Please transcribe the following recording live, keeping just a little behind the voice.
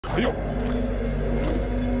はいよ。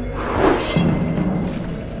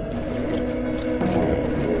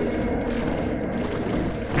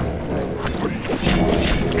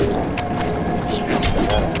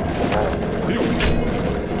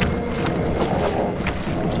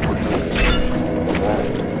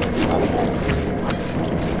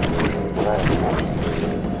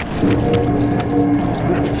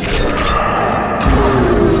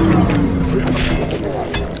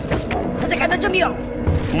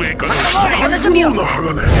上から反応の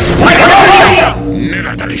鋼。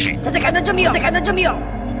狙ったりし戦いの準備を戦いの準備を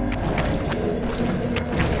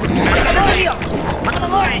戦いの準備をまた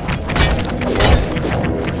守れ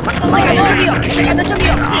また守れ戦いの準備を戦いの準備を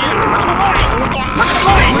また守れまた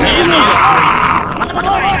守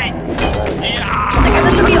れ戦いの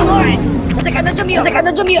準備を戦いの準備を戦い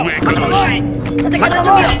の準備をまた守れ戦いの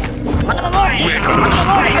準備をまた守れ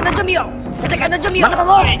戦いの準備を戦いの準備をまた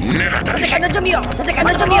守れ戦いの準備を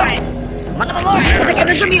戦いの準備をまた守れ戦い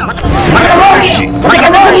の準備をまた守れ戦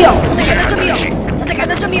いの準備を戦い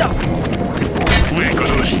の準備を上か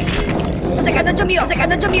らし戦いの準備を戦い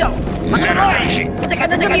の準備をまた守れ戦い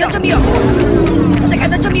の準備を戦い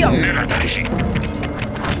の準備を狙ったりし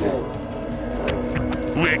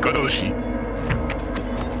上からし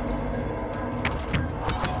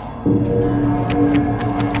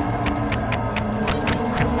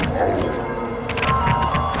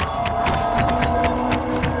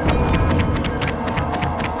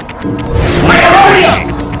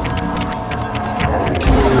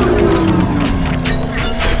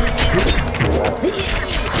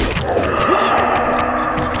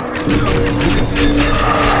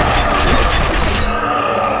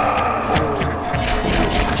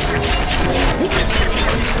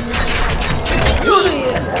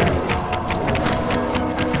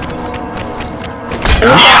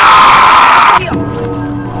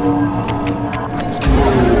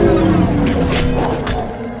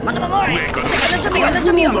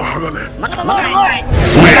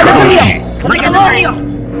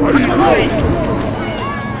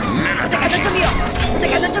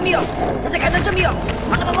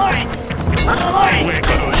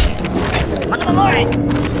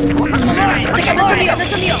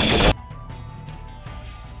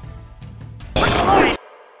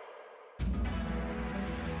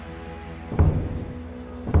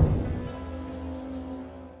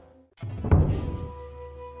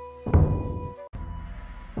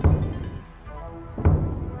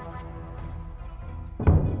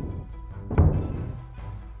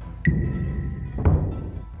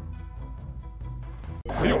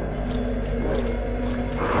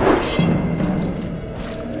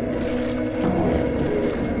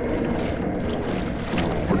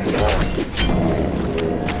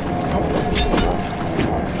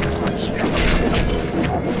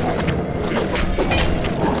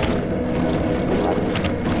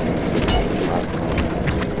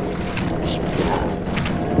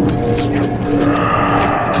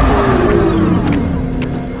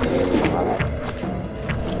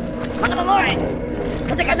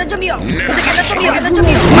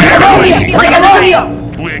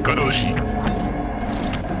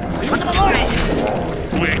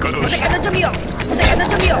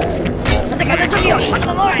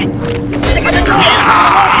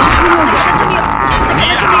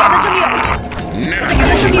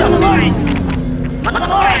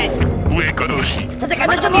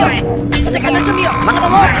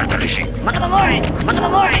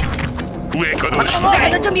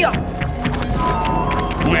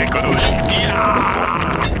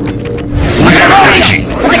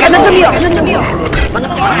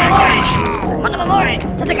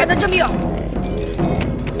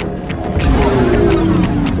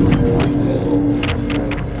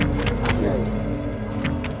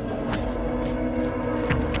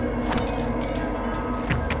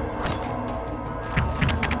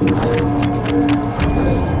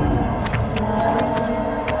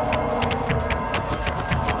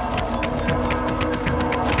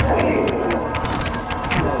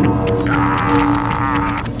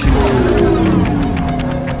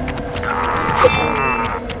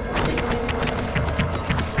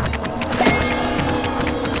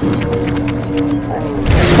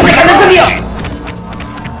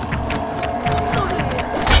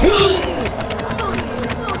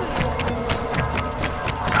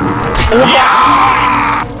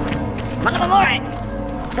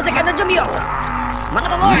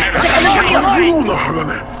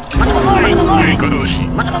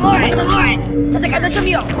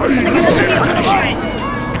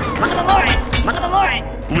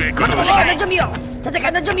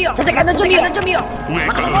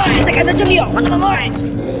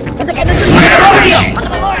戦いの準備をまた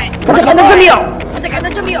守れ Atacando el mío. Atacando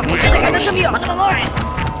el mío. Atacando el mío.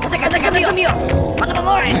 Atacando el mío.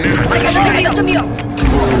 Atacando el mío.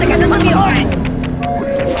 Atacando el mío.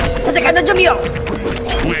 Atacando el mío.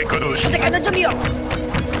 上か同士 Atacando el mío.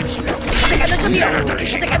 Atacando el mío.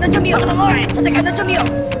 Atacando el mío. Atacando el mío.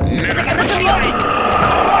 Atacando el mío.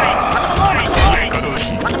 上か同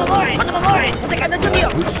士 Atacando el mío. Atacando el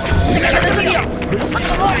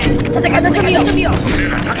mío. Atacando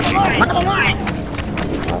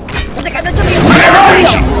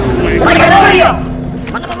el mío.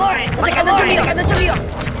 Atacando el mío. Atacando el mío.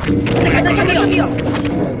 Atacando el mío.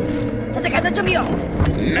 Atacando el mío.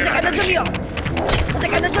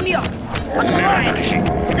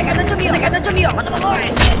 Atacando el mío. Atacando el mío. Atacando el mío. Atacando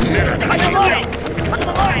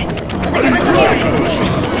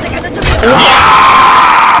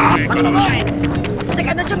el mío. Atacando el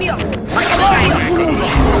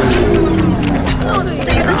mío.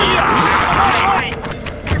 Atacando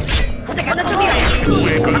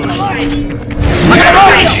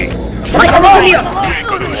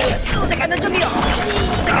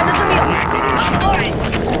el mío.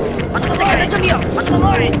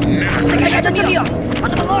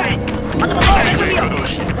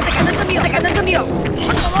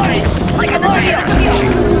 狙った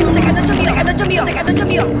り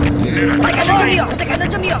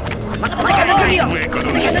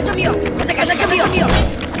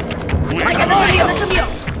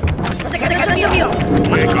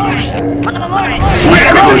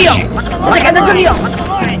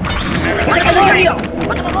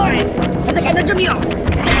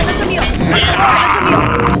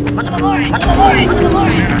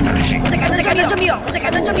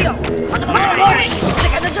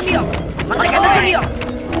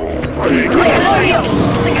し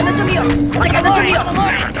Atacando el mío. Atacando el mío. 狙ったり Atacando し el mío. Atacando el mío.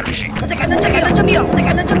 Atacando el mío. 上か同士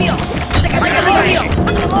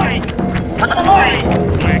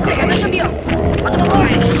Atacando el mío.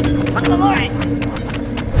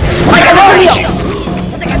 上か同士 Atacando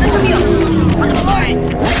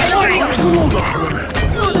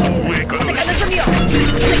el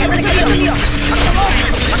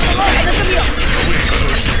mío.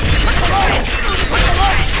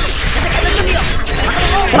 上か同士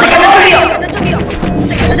Atacando el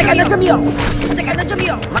mío. 上か同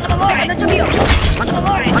士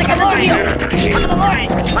Atacando el mío. Atacando el mío. 上か同士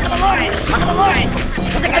Atacando el mío.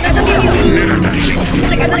 狙ったりし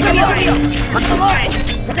Atacando el mío. 上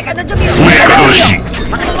か同士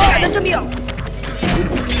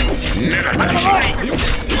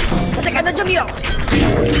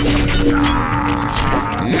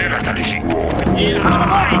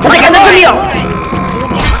Atacando el mío.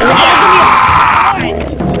 Atacando el mío. Atacando el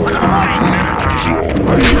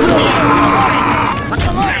mío.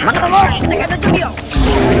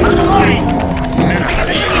 Atacando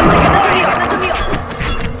el mío. Atacando el mío. Atacando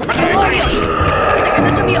el mío. 狙った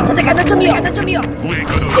り Atacando el mío. Atacando el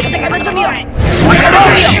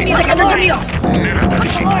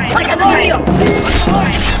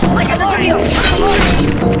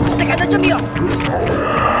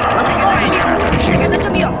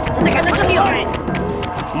mío.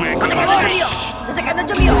 Atacando el mío.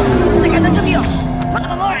 Atacando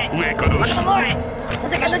el mío.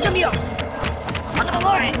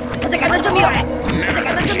 Atacando el mío. 上か Atacando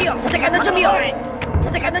同 el 士 mío. Atacando el mío. 上か同士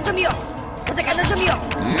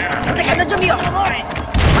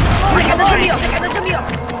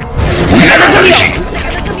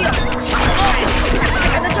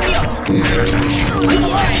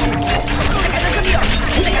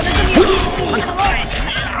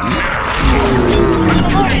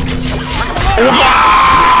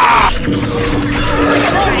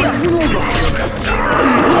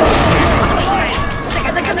el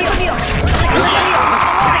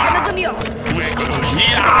mío. Atacando el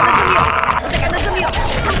mío. Atacando el mío. Atacando el mío. Atacando el mío Atacando el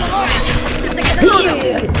mío.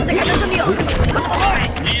 Atacando el mío. Atacando el mío.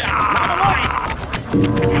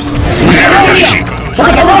 Atacando el mío.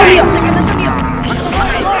 Atacando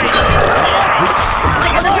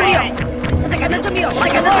el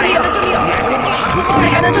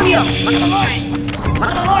mío.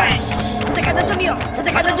 Atacando el mío.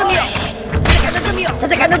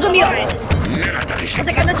 Atacando el mío. 狙ったりし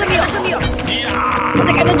Atacando el mío.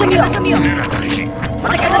 Atacando el mío. Atacando el mío. 上か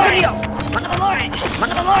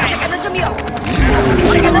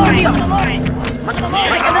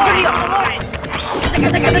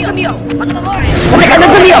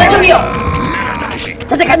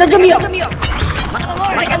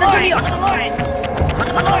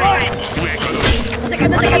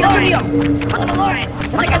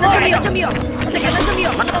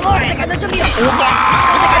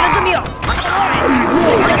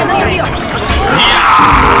Atacando 同士 el mío. 上か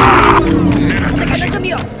同士 Atacando el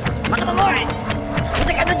mío.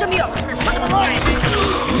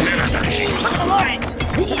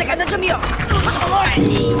 mio!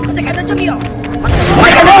 Attaccando giù mio! Attaccando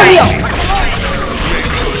giù mio!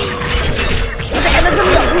 Attaccando giù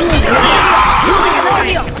mio!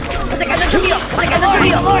 Attaccando giù mio! Attaccando giù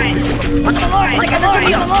mio!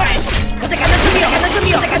 Attaccando giù mio!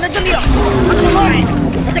 Attaccando giù mio! Attaccando giù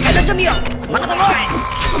mio! Attaccando giù mio!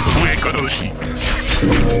 Due conosci.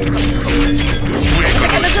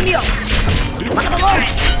 Attaccando giù mio!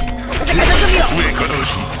 Attaccando giù mio! Due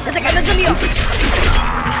conosci. Attaccando giù mio!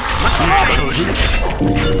 Conosci.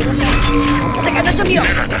 Attaccando giù mio!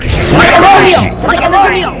 Nella tale Attaccando giù mio! Attaccando giù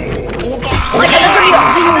mio!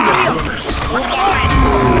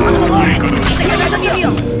 Attaccando giù mio!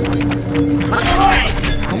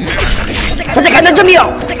 Attaccando giù mio! Attaccando giù mio!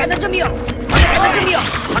 Attaccando giù mio! Attaccando giù mio!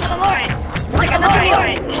 Attaccando giù mio!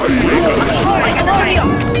 Attaccando giù mio!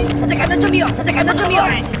 Attaccando giù mio! Attaccando giù mio!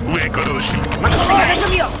 Due conosci. Attaccando giù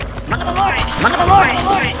mio!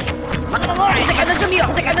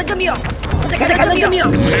 Attaccando giù mio! Attaccando giù mio! Attaccando giù mio!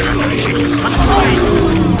 Nella tale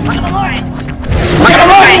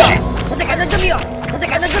Attaccando giù mio!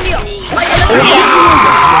 Attaccando giù mio! Attaccando giù mio!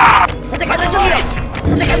 Attaccando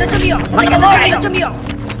giù mio! Attaccando giù mio!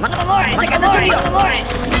 Attaccando giù mio!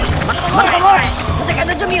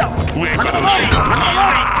 Attaccando giù mio! Due conosci.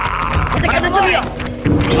 Attaccando giù mio!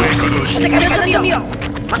 Due conosci. Attaccando giù mio!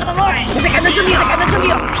 Attaccando giù mio! Attaccando giù mio! Attaccando giù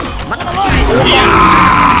mio!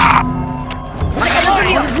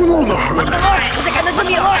 Buona Haganè! Attaccando giù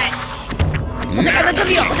mio! Attaccando giù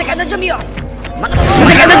mio! Attaccando giù mio!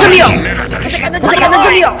 Attaccando giù mio! Nella tale Attaccando giù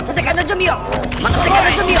mio! Attaccando giù mio! Attaccando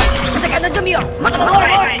giù mio! Attaccando giù mio!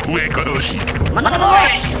 Due conosci. Attaccando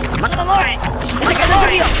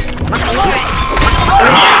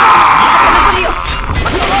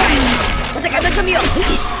giù mio! Attaccando giù mio! Attaccando giù mio!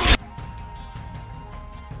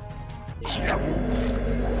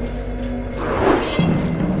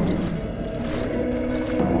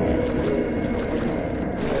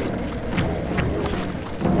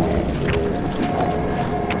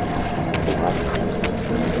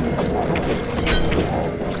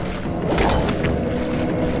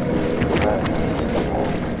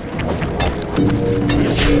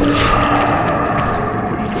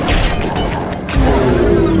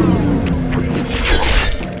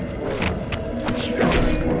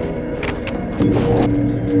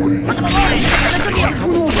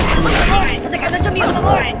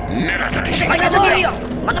 Nella tale Attaccando giù mio!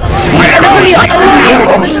 Attaccando giù mio!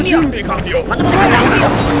 Attaccando giù mio! Cambio! Attaccando giù mio!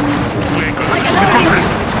 Due conosci.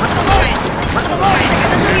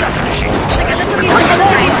 Attaccando giù mio! Attaccando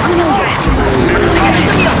giù mio! Attaccando giù mio! Attaccando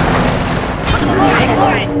giù mio!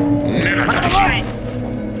 Nella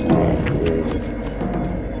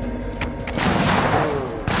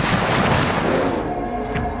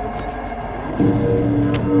tale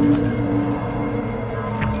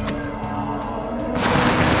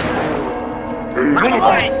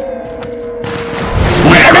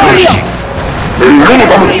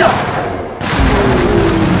Attaccando giù mio! Attaccando giù mio!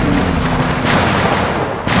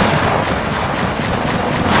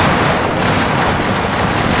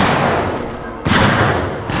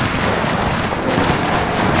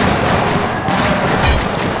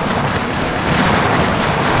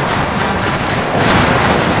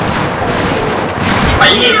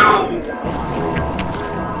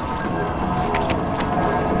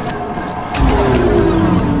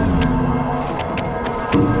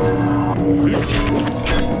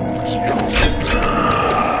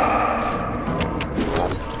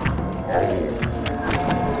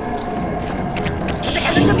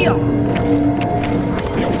 giù mio!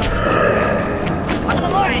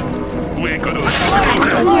 Due conosci. Attaccando giù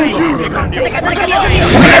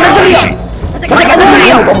mio! Attaccando giù mio!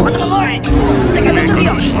 Attaccando giù mio! Attaccando giù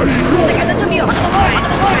mio! Attaccando giù mio!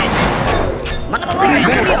 Attaccando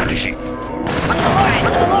giù mio! Tale sì. Attaccando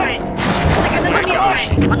giù mio!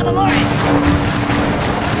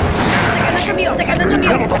 Attaccando giù mio! Attaccando giù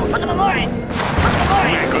mio!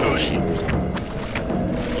 Due conosci.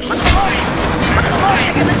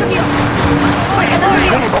 Attaccando giù mio! Attaccando giù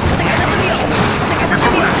mio! Attaccando giù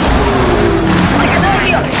mio!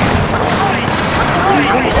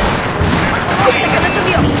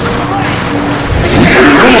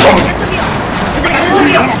 Attaccando giù mio! Attaccando giù mio! Attaccando giù mio! Attaccando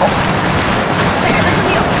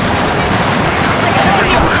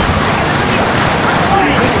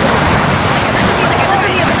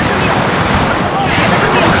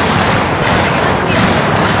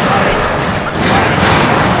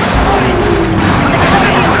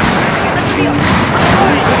mio!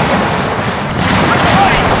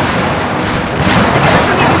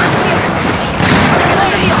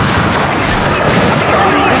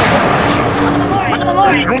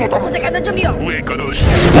 Attaccando giù mio! Due conosci.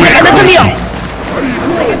 Attaccando giù mio!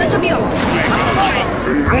 Attaccando giù mio!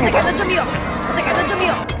 Atacando mio! Atacando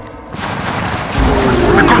mio!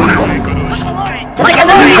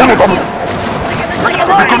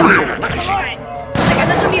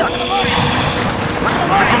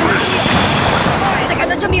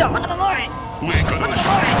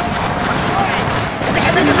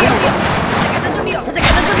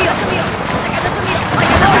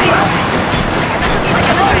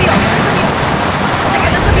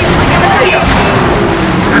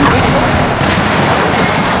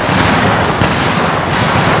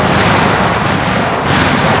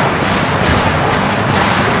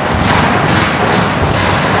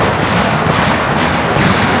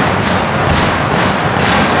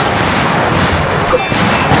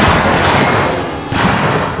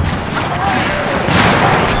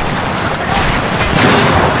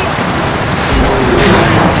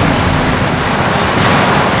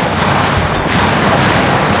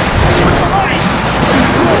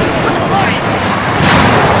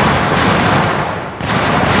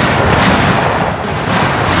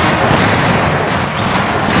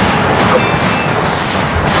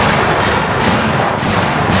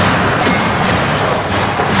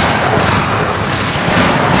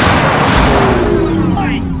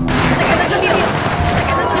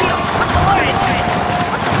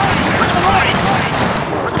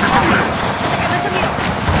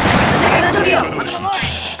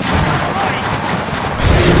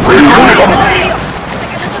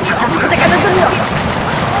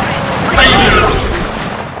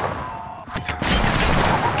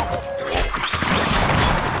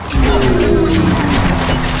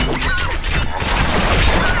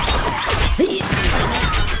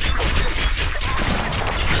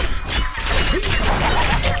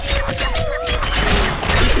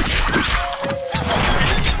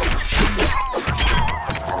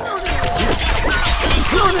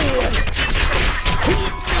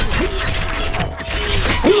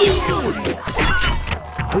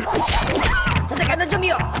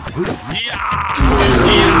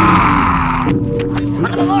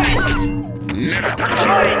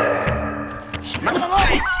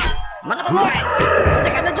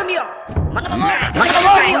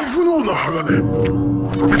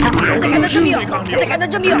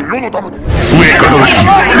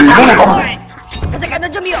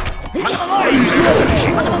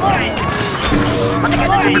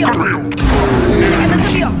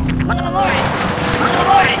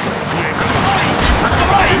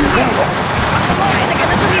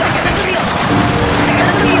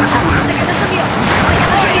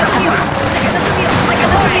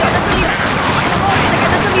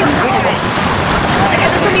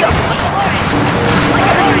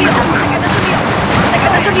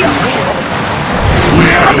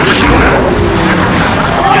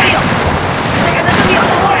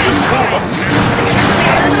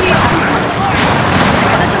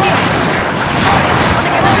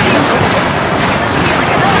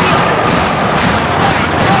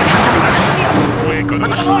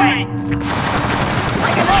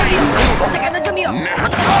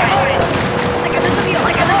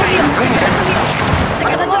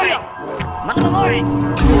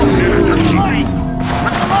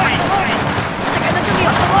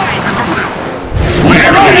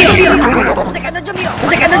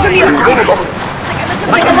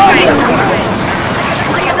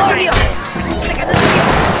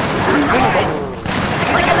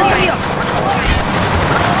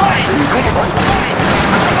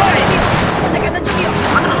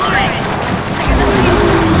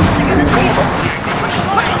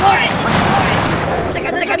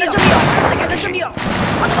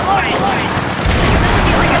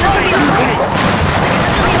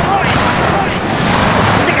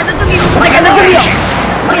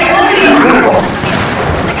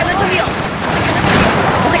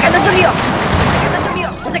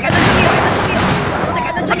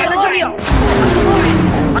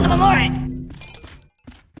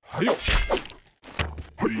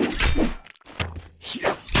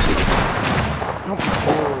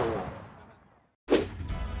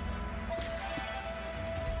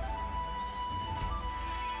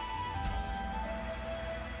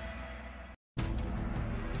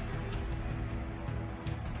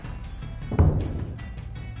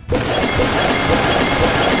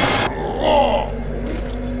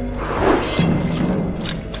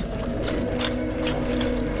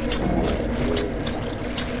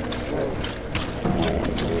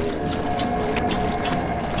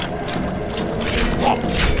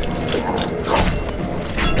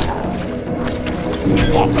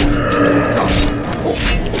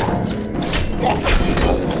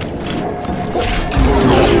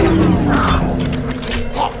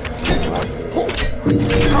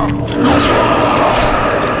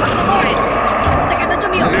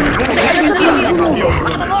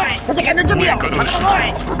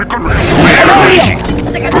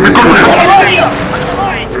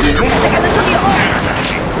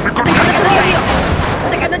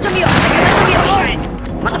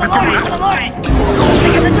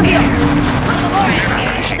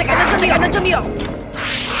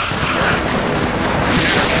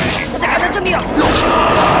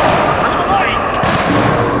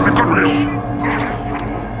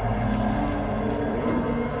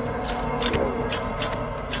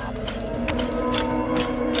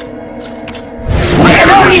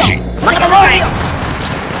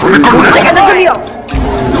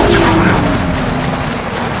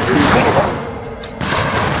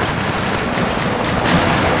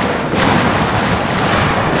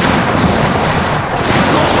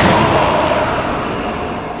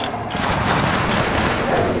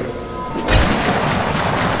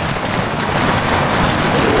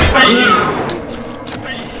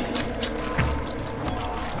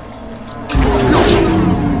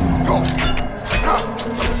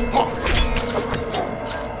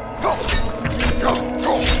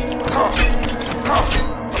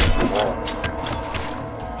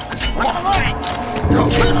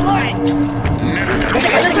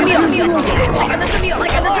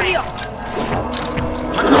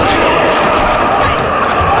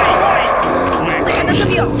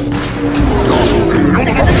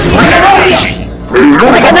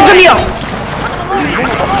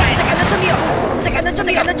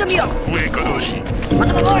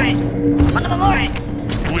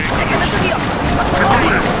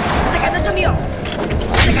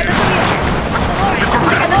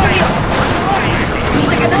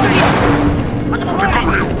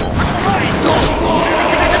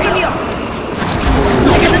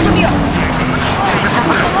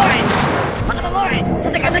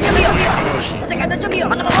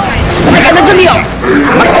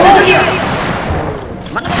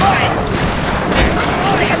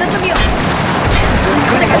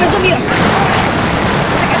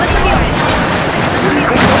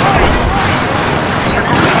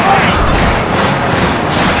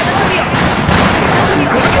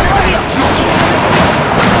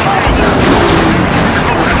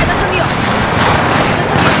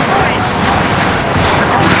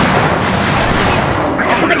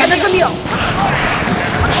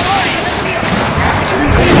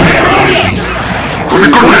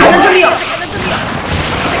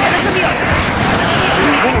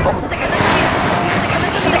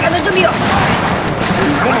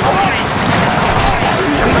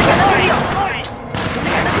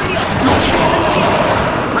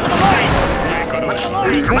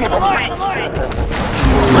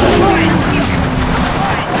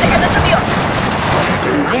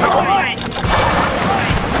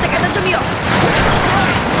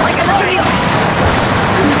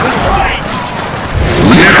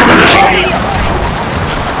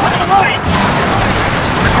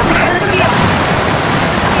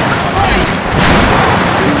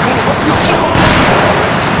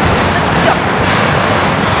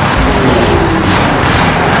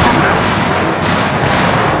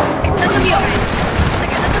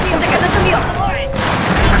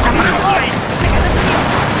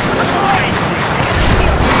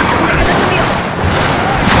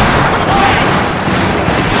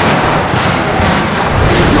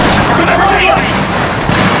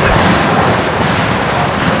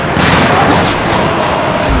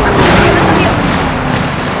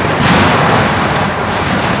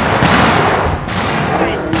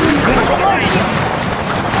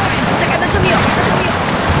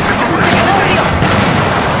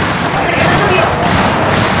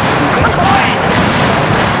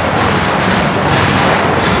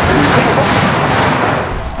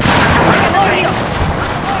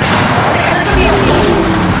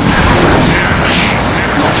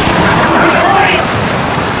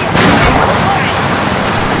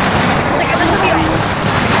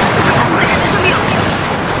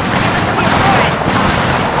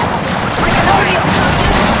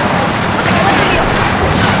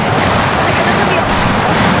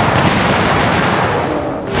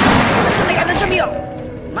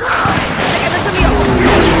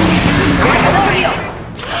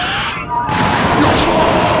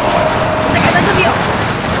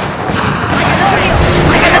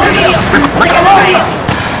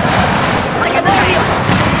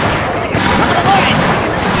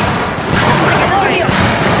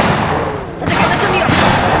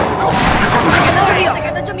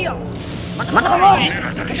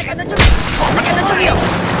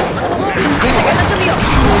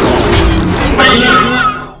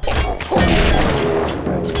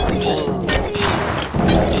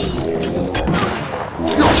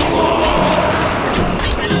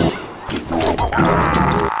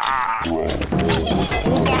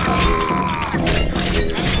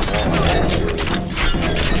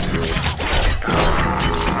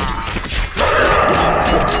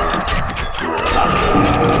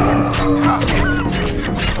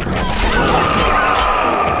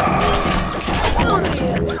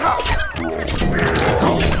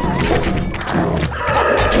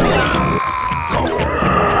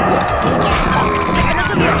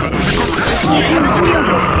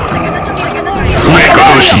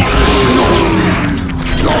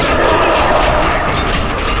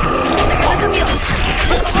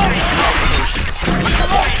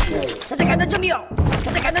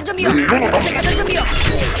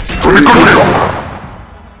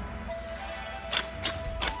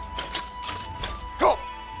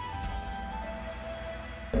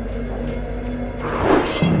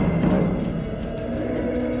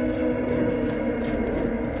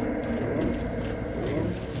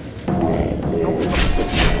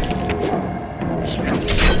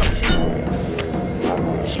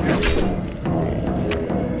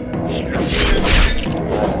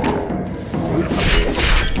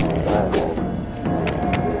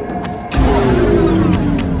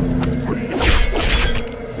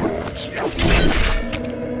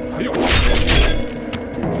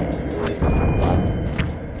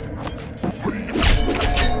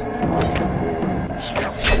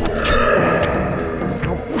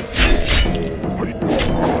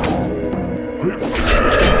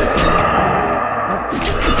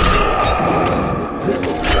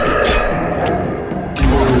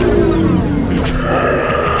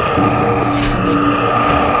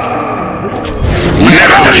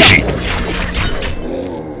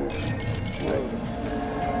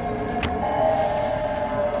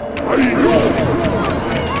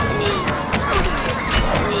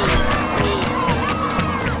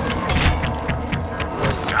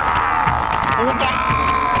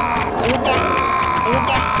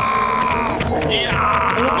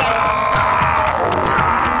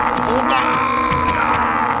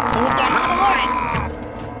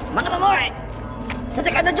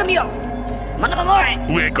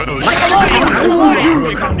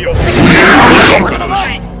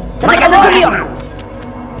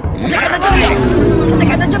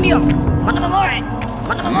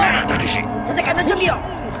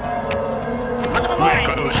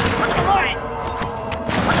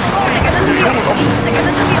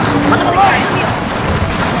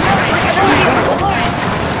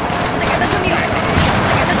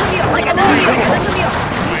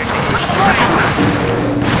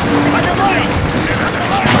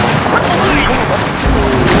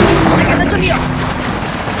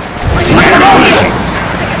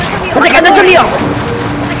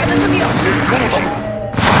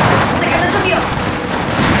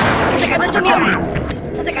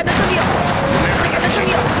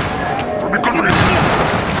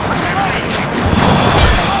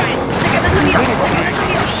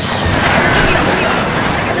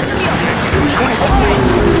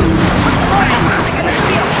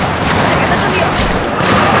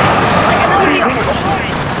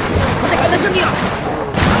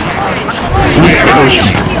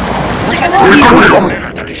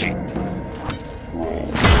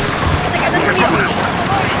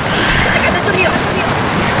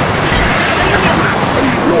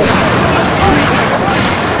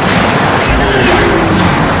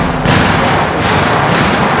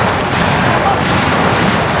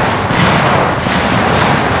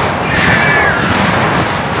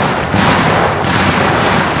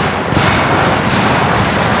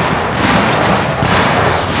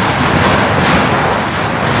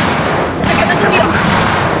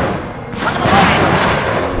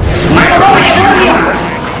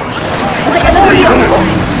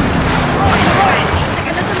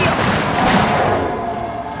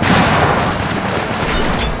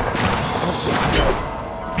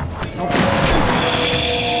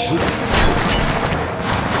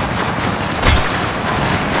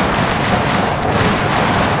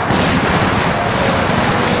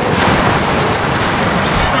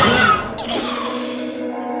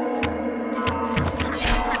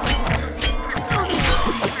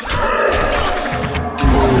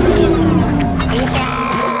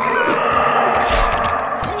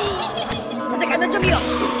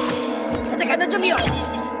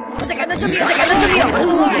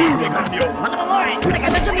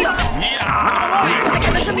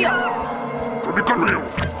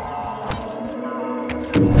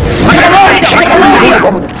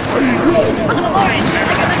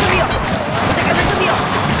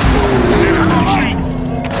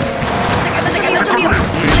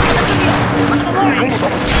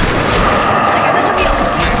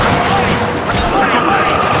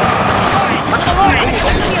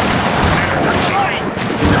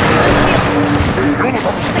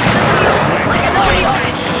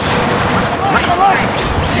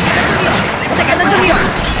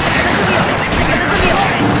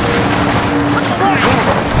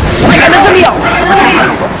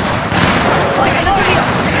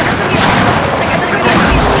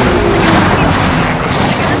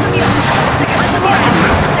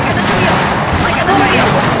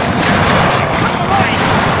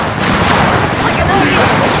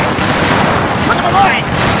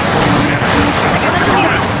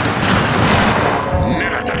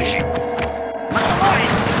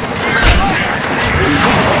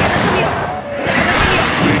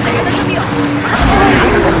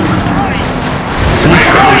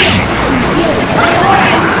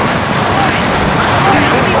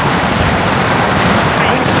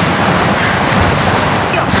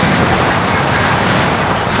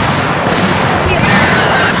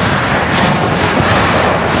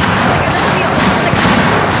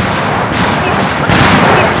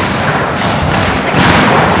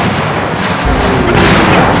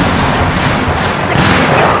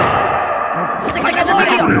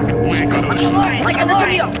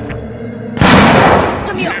 Jumio!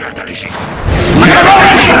 Jumio! 目当たりし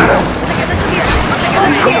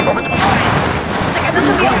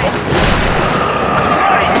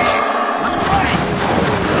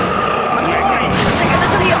Atacando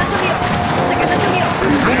Jumio! Atacando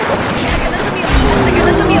Jumio!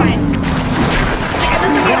 Atacando Jumio! Atacando Jumio!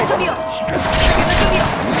 Atacando Jumio!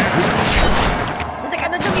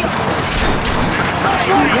 Atacando Jumio!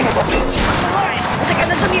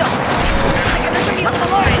 Atacando Jumio! Atacando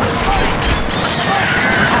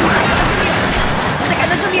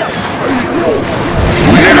Jumio! Jumio!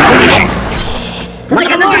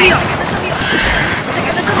 Atacando Jumio! Atacando Jumio! Atacando Jumio!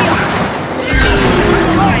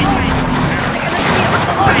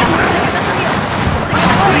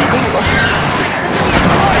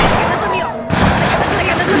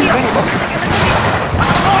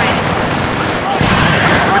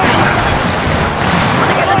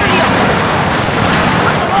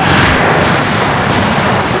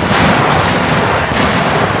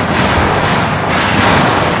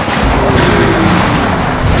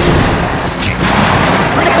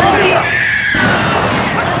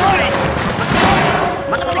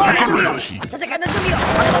 Atacando Jumio! Atacando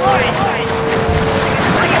Jumio!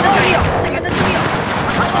 Atacando Jumio! Atacando Jumio!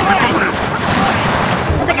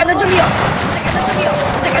 Atacando Jumio! Atacando Jumio!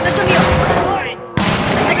 Atacando Jumio!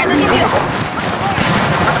 Atacando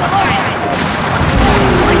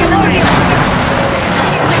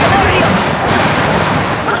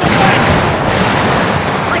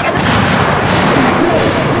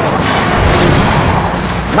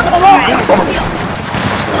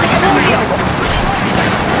Jumio!